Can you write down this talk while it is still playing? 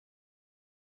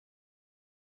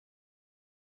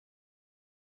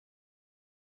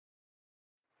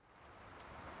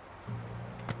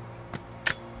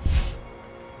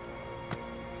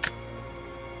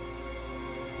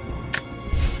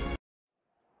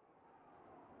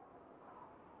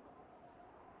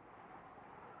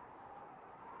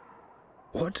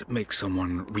What makes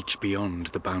someone reach beyond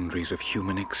the boundaries of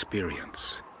human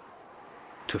experience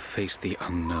to face the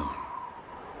unknown?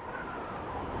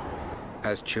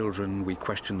 As children, we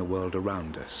question the world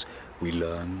around us. We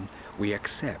learn, we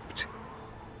accept,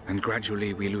 and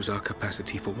gradually we lose our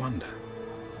capacity for wonder.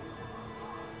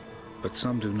 But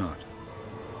some do not.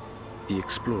 The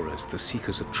explorers, the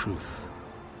seekers of truth.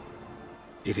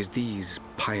 It is these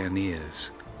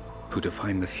pioneers who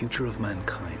define the future of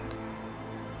mankind.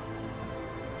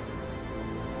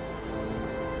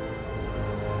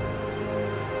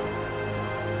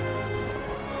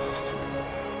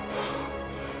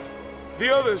 The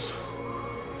others,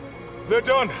 they're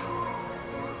done.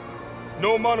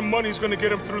 No amount of money's gonna get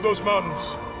them through those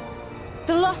mountains.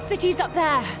 The lost city's up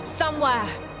there, somewhere.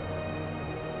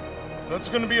 That's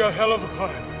gonna be a hell of a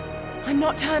climb. I'm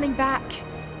not turning back.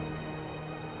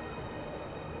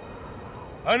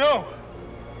 I know.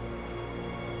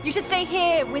 You should stay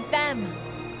here with them.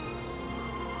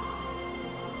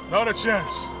 Not a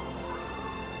chance.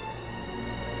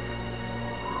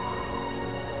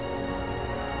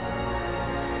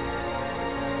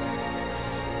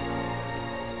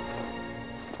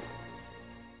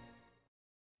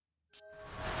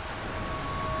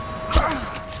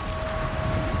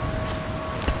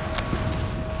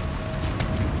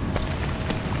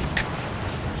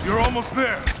 You're almost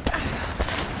there.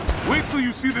 Wait till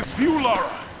you see this view,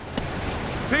 Lara.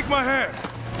 Take my hand.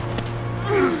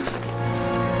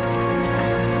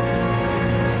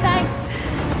 Thanks.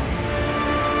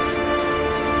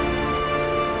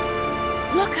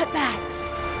 Look at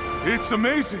that. It's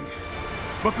amazing.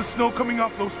 But the snow coming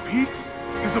off those peaks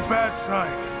is a bad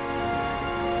sign.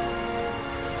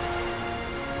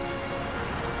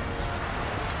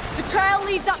 The trail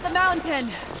leads up the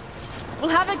mountain. We'll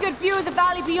have a good view of the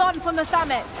valley beyond from the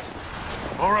summit.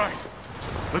 All right.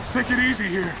 Let's take it easy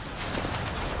here.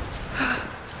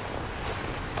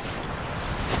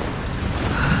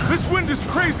 This wind is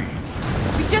crazy.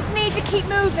 We just need to keep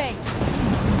moving.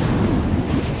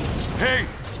 Hey,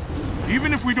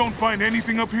 even if we don't find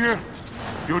anything up here,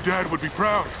 your dad would be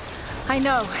proud. I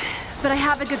know, but I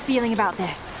have a good feeling about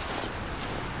this.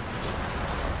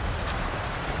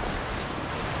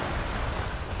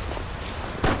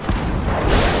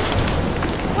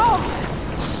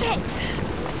 Shit!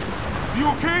 You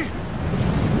okay?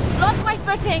 Lost my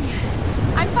footing.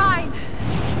 I'm fine.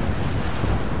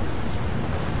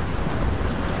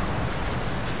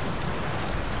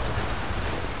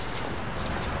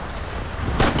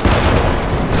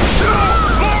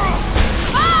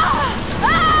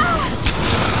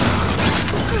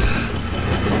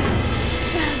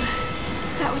 Damn,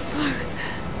 that was close.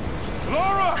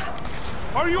 Lara!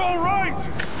 Are you all right?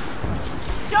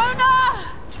 Jonah!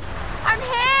 I'm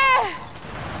here!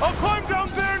 I'll climb down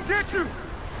there and get you!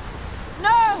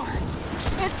 No!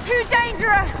 It's too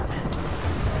dangerous!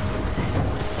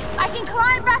 I can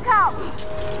climb back up!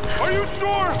 Are you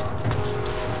sure?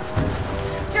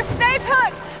 Just stay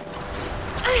put!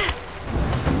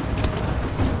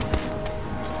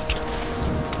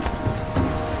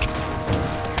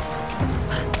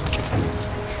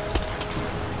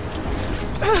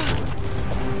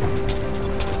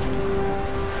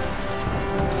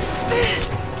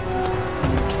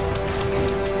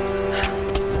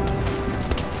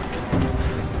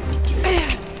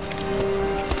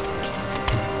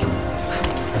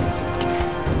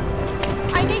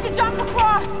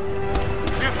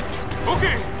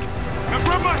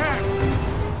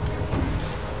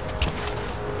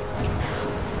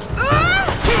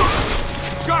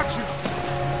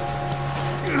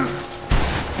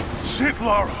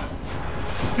 Lara,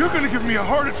 you're gonna give me a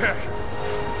heart attack.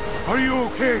 Are you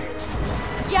okay?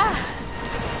 Yeah.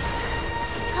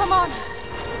 Come on.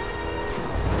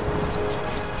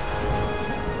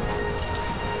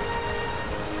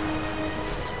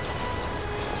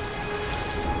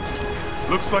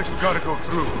 Looks like we gotta go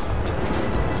through.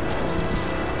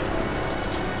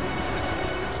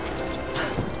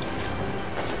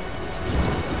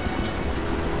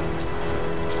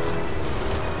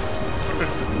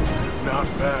 Not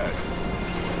bad.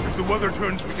 If the weather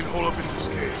turns, we can hole up in this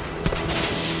cave.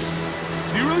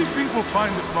 Do you really think we'll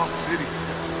find this lost city?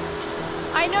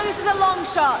 I know this is a long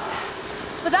shot,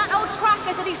 but that old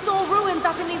tracker said he saw ruins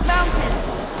up in these mountains.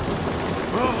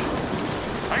 Well,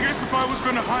 I guess if I was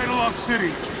gonna hide a lost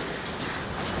city,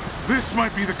 this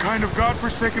might be the kind of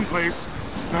godforsaken place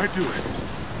I'd do it.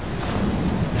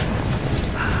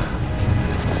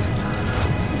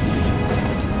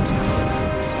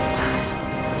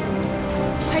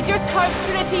 I just hope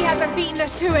Trinity hasn't beaten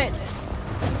us to it.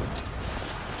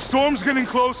 Storm's getting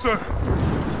closer.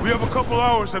 We have a couple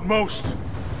hours at most.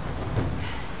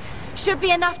 Should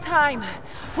be enough time.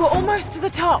 We're almost to the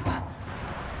top.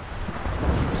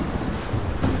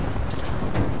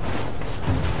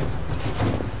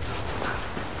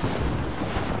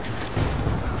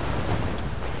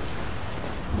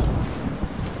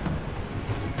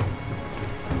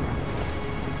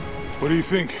 What do you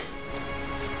think?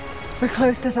 We're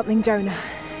close to something, Jonah.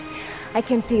 I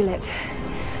can feel it.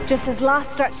 Just this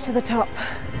last stretch to the top.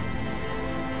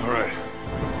 All right.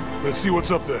 Let's see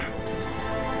what's up there.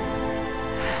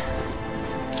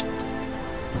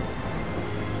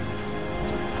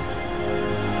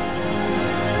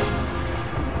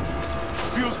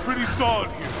 Feels pretty solid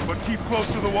here, but keep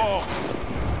close to the wall.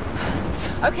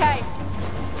 Okay.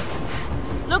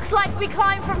 Looks like we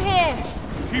climb from here.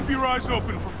 Keep your eyes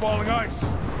open for falling ice.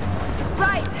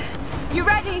 Right. You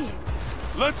ready?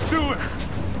 Let's do it!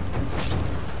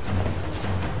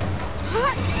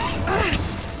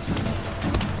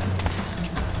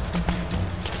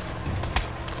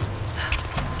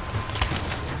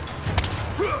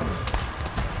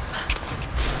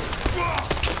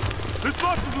 There's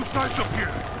lots of loose ice up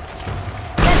here.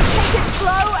 Let's take it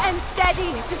slow and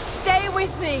steady. Just stay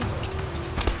with me.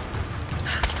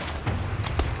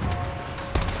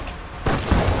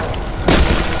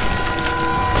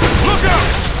 Look out!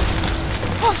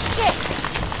 Oh, shit!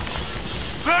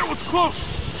 That was close!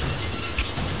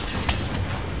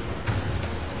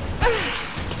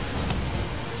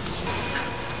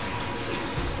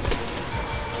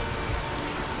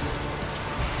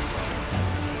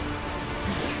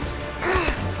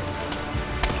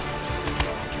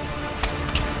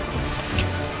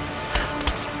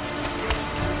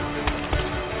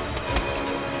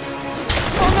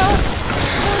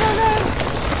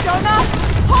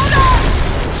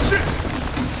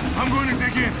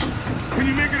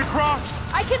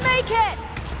 I can make it!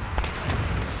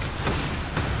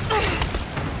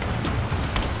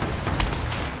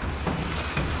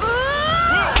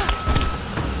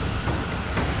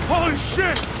 Holy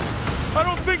shit! I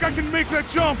don't think I can make that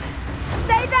jump!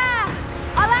 Stay there!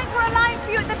 I'll anchor a line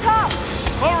for you at the top!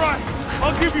 Alright,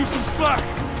 I'll give you some slack!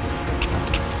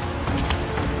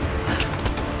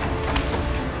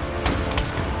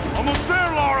 Almost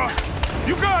there, Laura!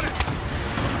 You got it!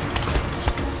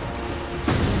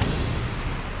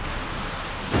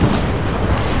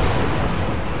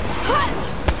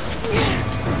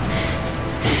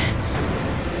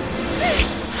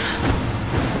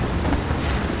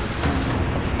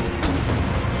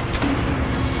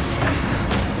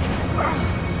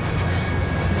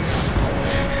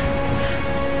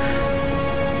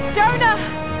 Jonah!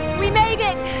 We made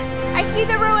it! I see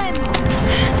the ruins!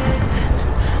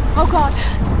 Oh god!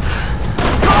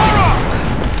 Laura!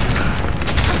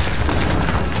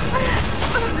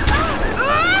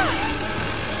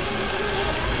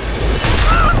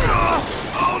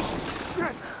 Oh,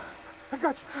 shit!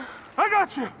 I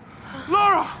got you!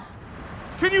 Laura!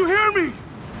 Can you hear me?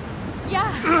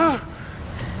 Yeah!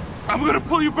 I'm gonna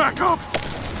pull you back up!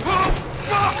 Oh,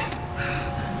 fuck!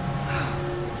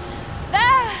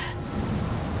 There!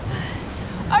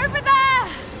 Over there!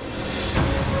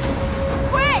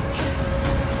 Quick!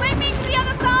 Swing me to the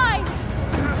other side!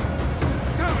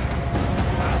 Damn it!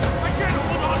 I can't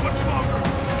hold on much longer!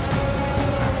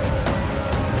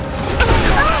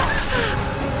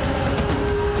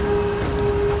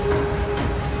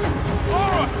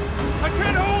 Laura! I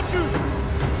can't hold you!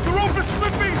 The rope is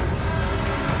slipping!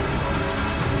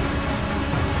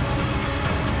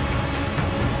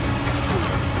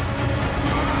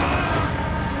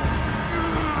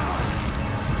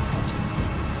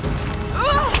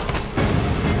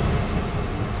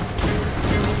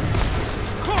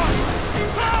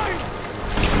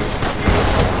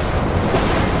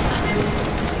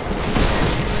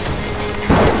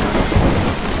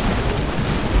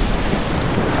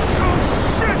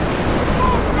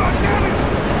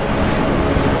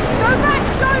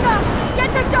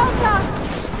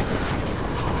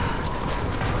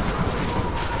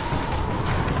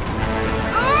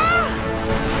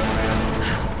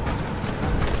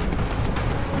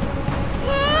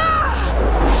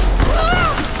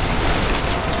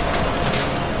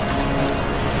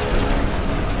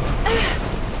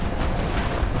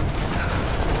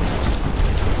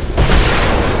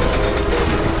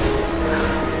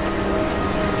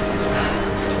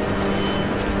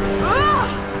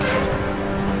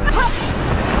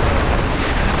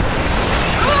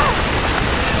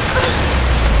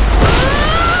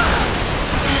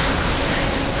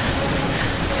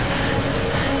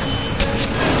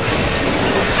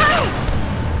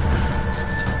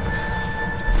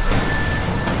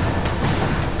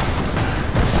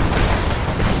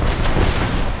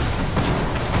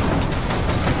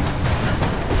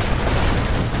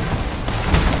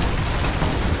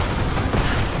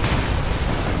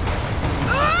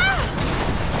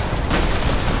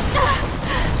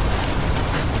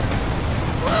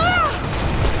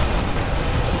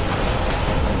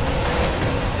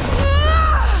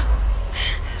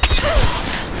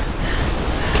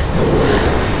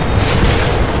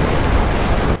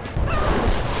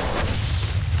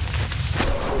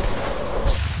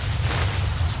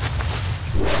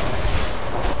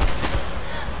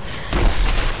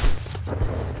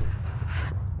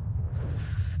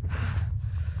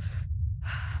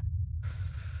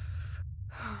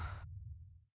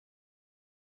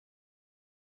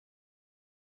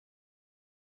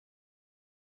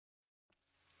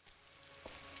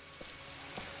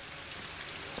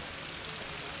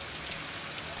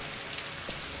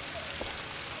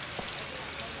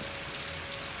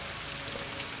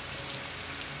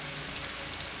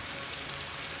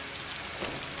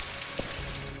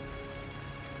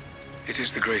 It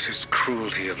is the greatest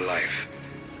cruelty of life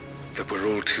that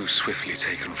we're all too swiftly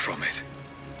taken from it.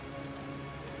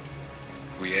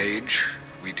 We age,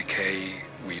 we decay,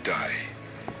 we die.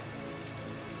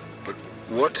 But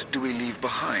what do we leave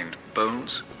behind?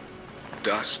 Bones?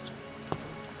 Dust?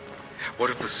 What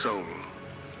of the soul?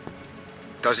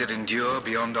 Does it endure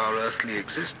beyond our earthly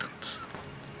existence?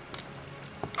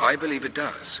 I believe it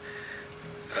does.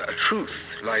 A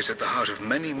truth lies at the heart of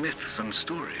many myths and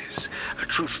stories. A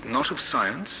truth not of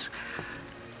science,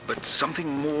 but something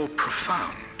more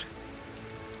profound.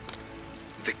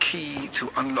 The key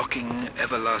to unlocking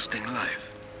everlasting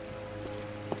life.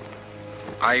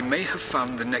 I may have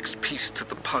found the next piece to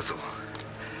the puzzle,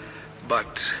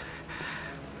 but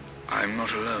I'm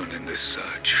not alone in this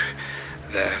search.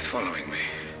 They're following me,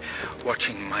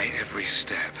 watching my every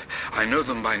step. I know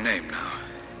them by name now.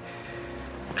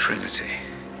 Trinity.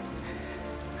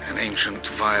 An ancient,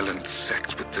 violent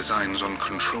sect with designs on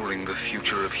controlling the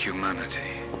future of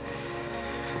humanity.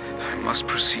 I must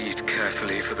proceed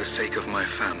carefully for the sake of my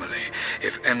family.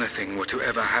 If anything were to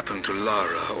ever happen to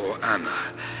Lara or Anna,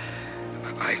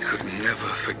 I could never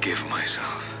forgive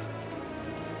myself.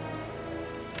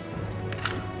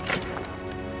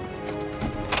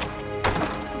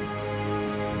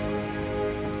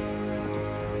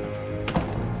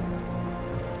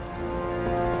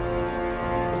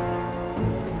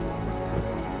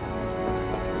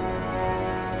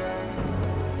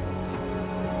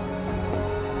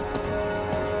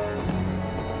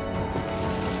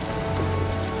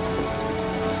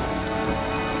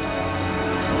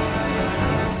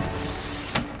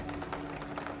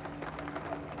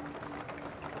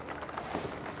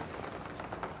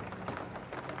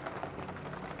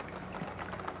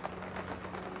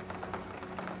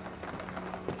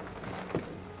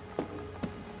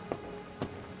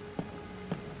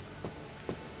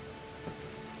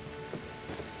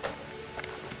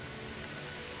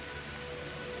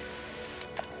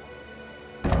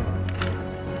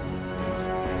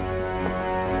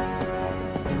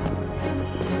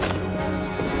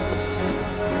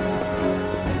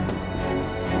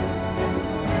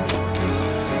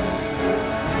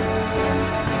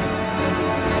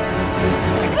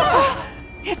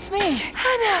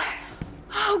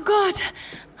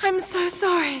 I'm so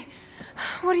sorry.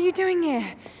 What are you doing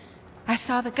here? I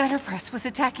saw the gutter press was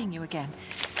attacking you again.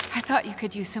 I thought you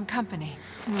could use some company.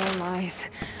 No lies.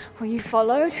 Were you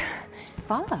followed?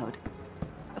 Followed?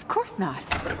 Of course not.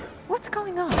 What's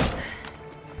going on?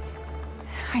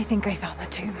 I think I found the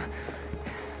tomb.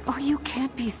 Oh, you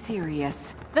can't be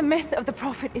serious. The myth of the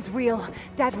Prophet is real.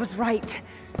 Dad was right.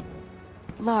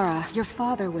 Lara, your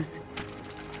father was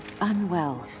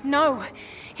unwell. No,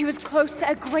 he was close to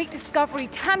a great discovery,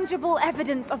 tangible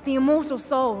evidence of the immortal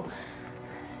soul.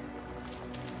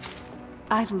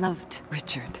 I loved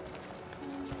Richard.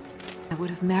 I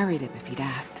would have married him if he'd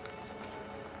asked.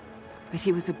 But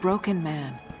he was a broken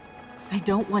man. I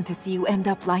don't want to see you end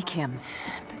up like him.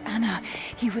 But Anna,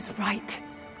 he was right.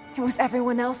 It was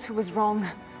everyone else who was wrong.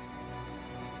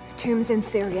 The tomb's in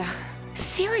Syria.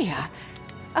 Syria?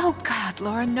 Oh God,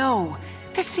 Laura, no.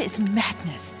 This is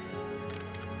madness.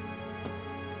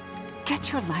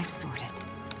 Get your life sorted.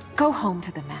 Go home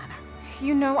to the manor.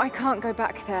 You know I can't go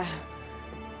back there.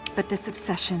 But this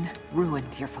obsession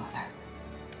ruined your father.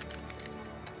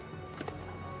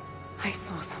 I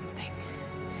saw something.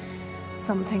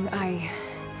 Something I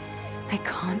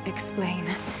can't explain.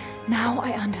 Now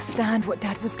I understand what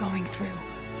Dad was going through.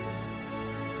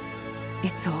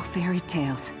 It's all fairy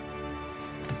tales.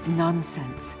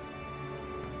 Nonsense.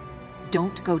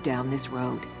 Don't go down this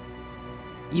road.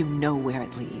 You know where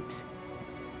it leads.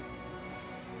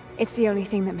 It's the only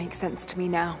thing that makes sense to me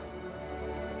now.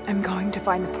 I'm going to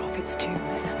find the Prophet's tomb,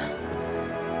 Anna.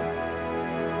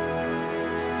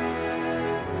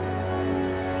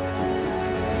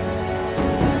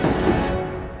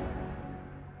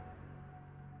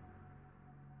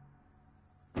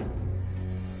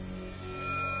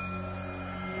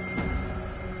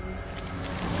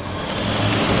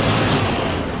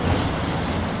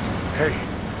 Hey,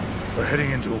 we're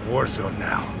heading into a war zone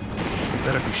now. We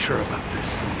better be sure about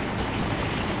this.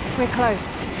 We're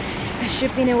close. There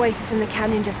should be an oasis in the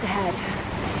canyon just ahead.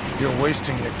 You're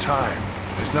wasting your time.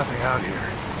 There's nothing out here.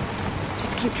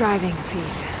 Just keep driving,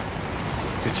 please.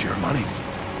 It's your money.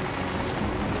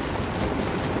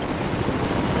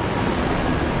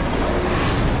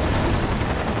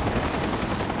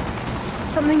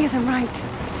 Something isn't right.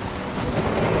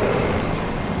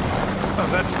 Oh,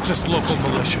 that's just local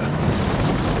militia.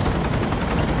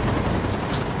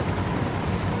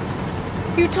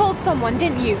 You told someone,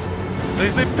 didn't you?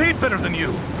 They paid better than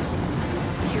you.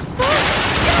 You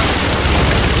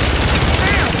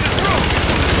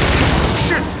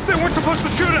supposed to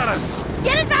shoot at us!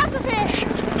 Get us out of here!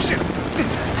 Shit!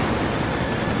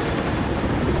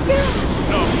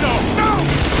 No, no, no!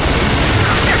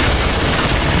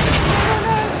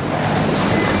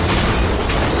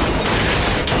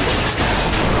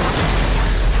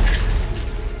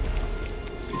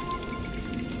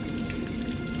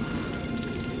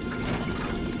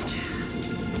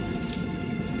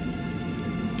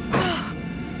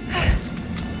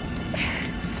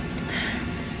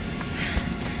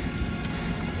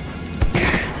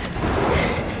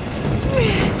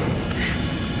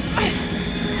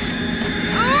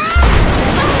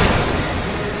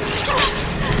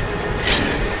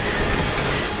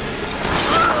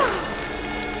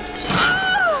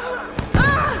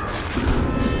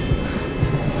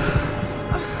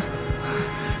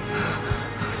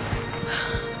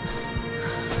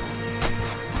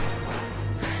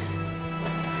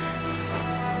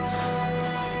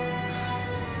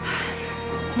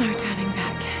 No turning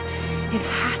back. It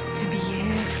has to be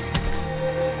here.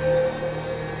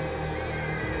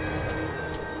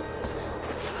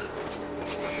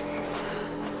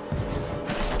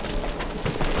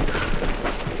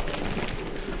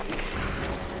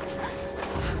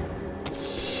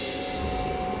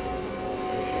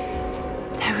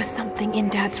 There was something in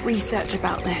Dad's research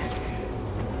about this.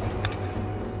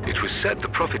 It was said the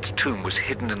Prophet's tomb was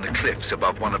hidden in the cliffs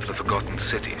above one of the forgotten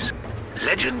cities.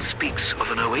 Legend speaks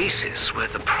of an oasis where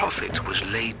the Prophet was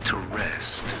laid to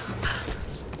rest.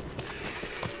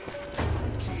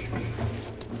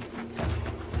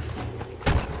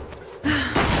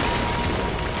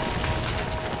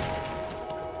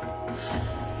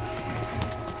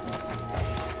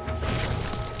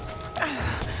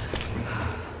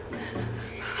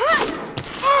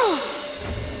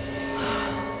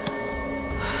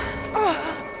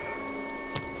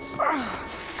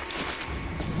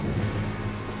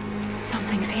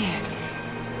 Something's here.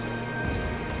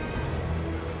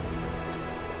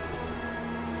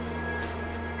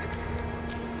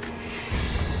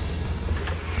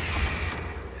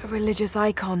 A religious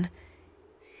icon,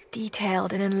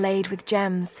 detailed and inlaid with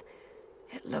gems.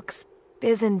 It looks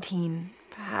Byzantine,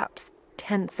 perhaps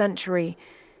 10th century.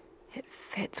 It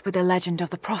fits with the legend of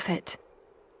the Prophet.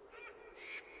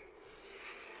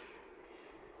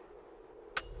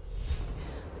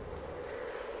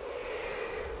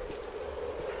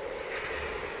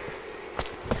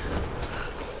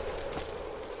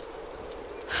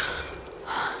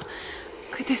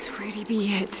 Could this really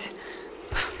be it?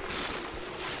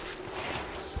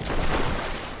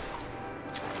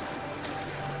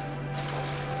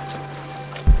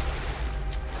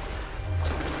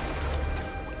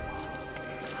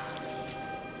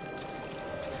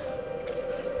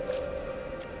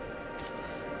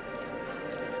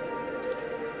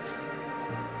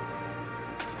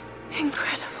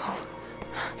 Incredible.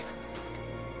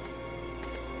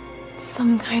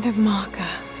 Some kind of marker.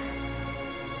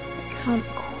 Can't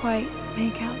quite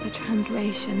make out the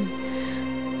translation,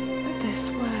 but this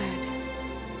word...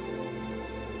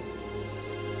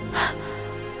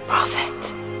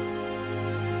 Prophet!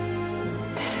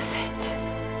 This is it.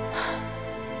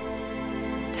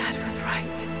 Dad was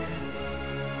right.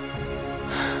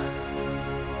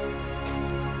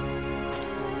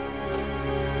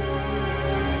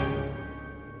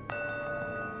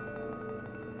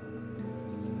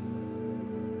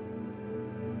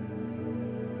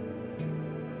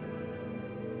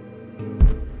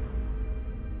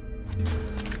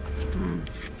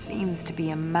 Seems to be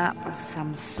a map of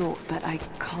some sort, but I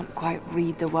can't quite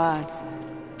read the words.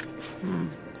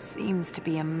 Seems to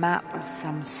be a map of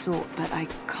some sort, but I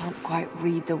can't quite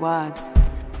read the words.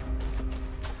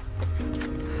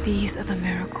 These are the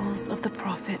miracles of the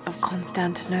Prophet of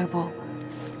Constantinople,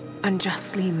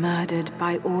 unjustly murdered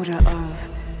by order of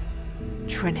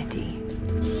Trinity.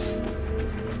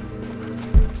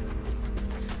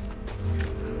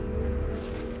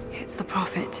 It's the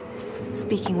Prophet.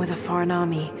 Speaking with a foreign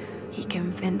army, he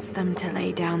convinced them to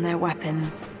lay down their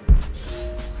weapons.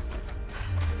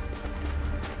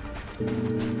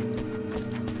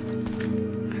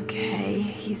 Okay,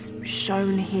 he's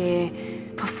shown here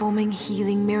performing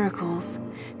healing miracles.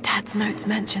 Dad's notes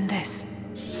mention this.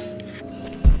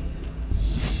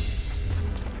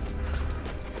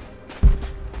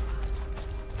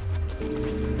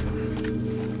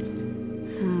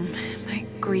 My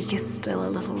Greek is still a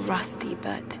little rusty,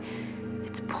 but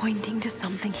it's pointing to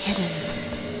something hidden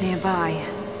nearby.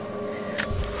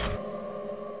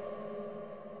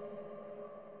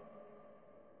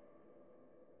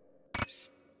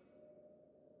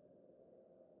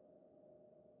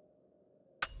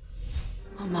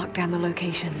 I'll mark down the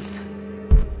locations.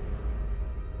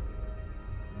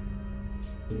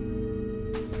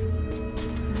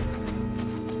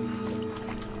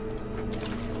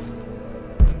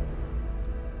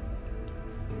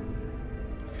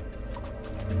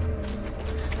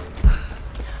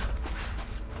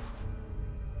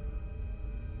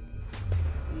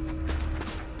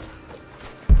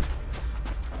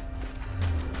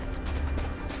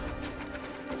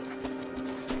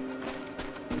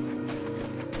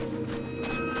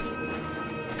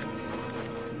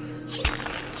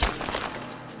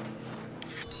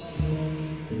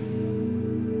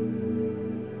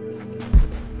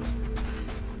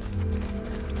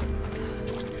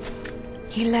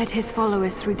 He led his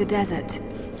followers through the desert,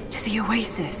 to the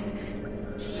oasis.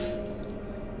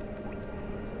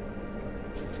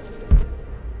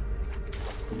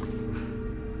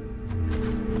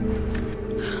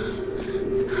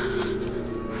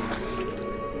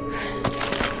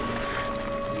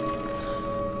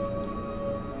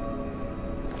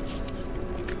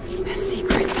 A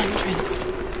secret entrance.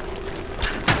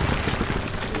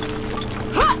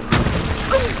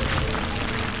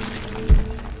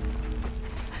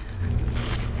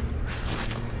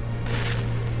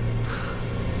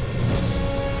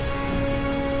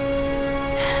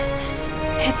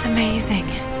 It's amazing.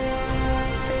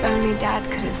 If only Dad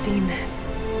could have seen this.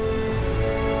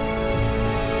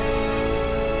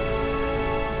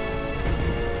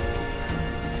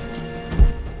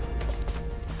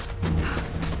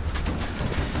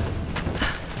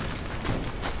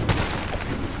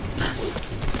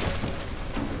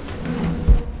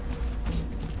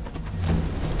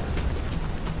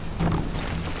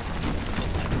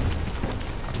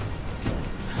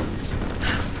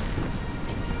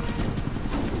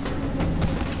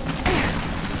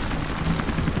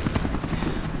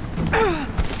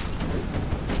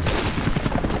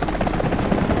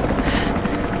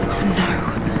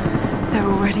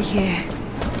 Already here.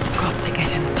 Got to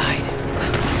get inside.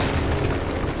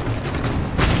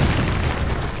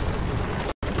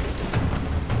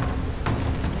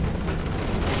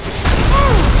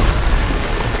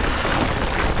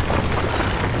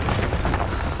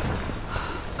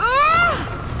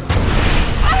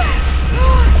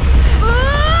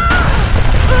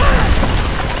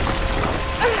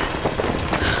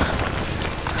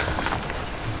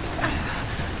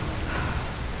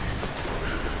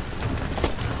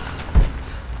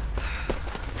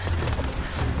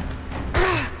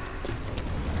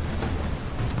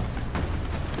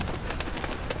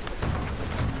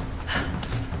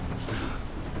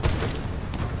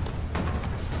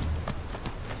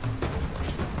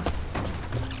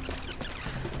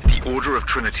 The Order of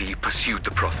Trinity pursued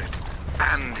the Prophet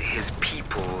and his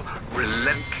people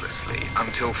relentlessly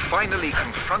until finally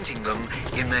confronting them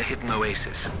in their hidden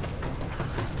oasis.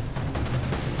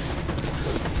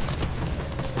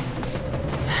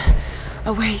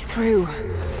 A way through.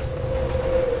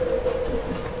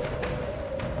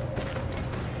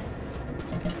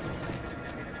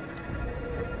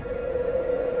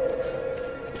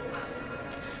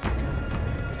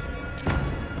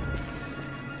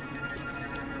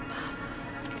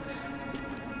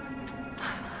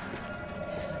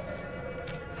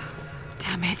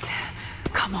 Damn it.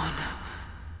 Come on.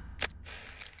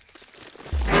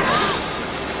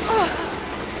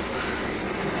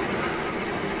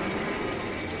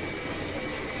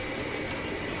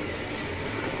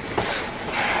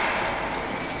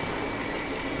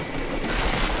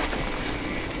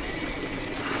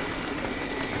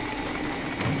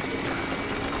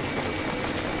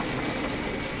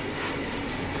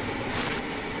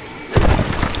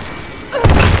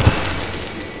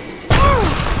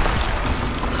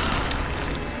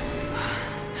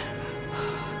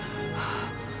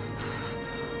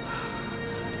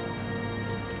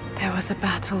 There was a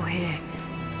battle here.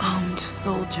 Armed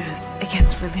soldiers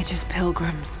against religious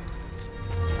pilgrims.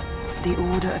 The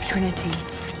Order of Trinity.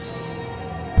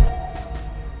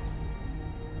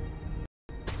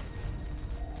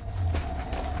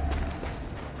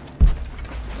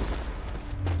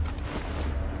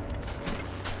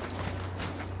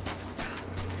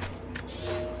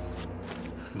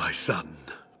 My son,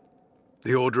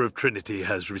 the Order of Trinity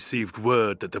has received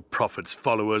word that the Prophet's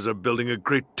followers are building a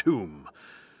great tomb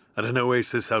at an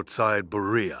oasis outside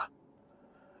Berea.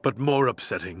 But more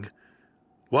upsetting,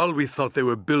 while we thought they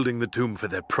were building the tomb for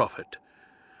their Prophet,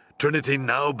 Trinity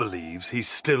now believes he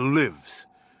still lives.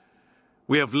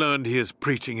 We have learned he is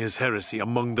preaching his heresy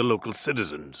among the local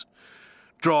citizens,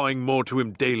 drawing more to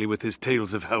him daily with his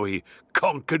tales of how he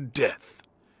conquered death.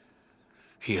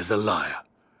 He is a liar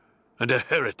and a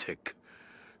heretic,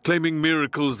 claiming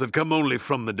miracles that come only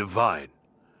from the divine.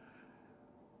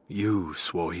 You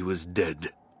swore he was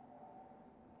dead.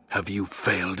 Have you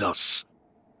failed us?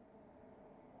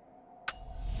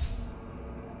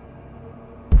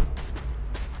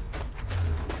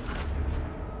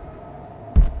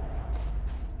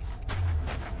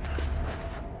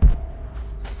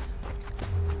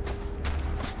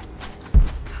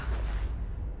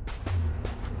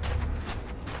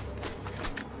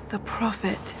 The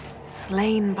Prophet,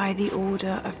 slain by the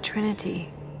Order of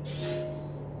Trinity.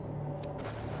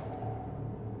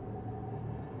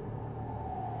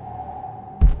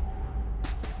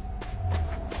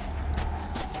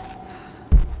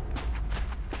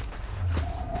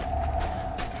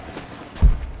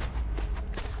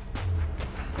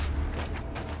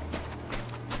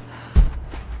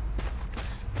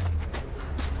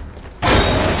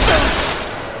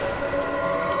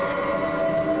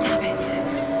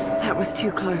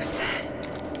 too close.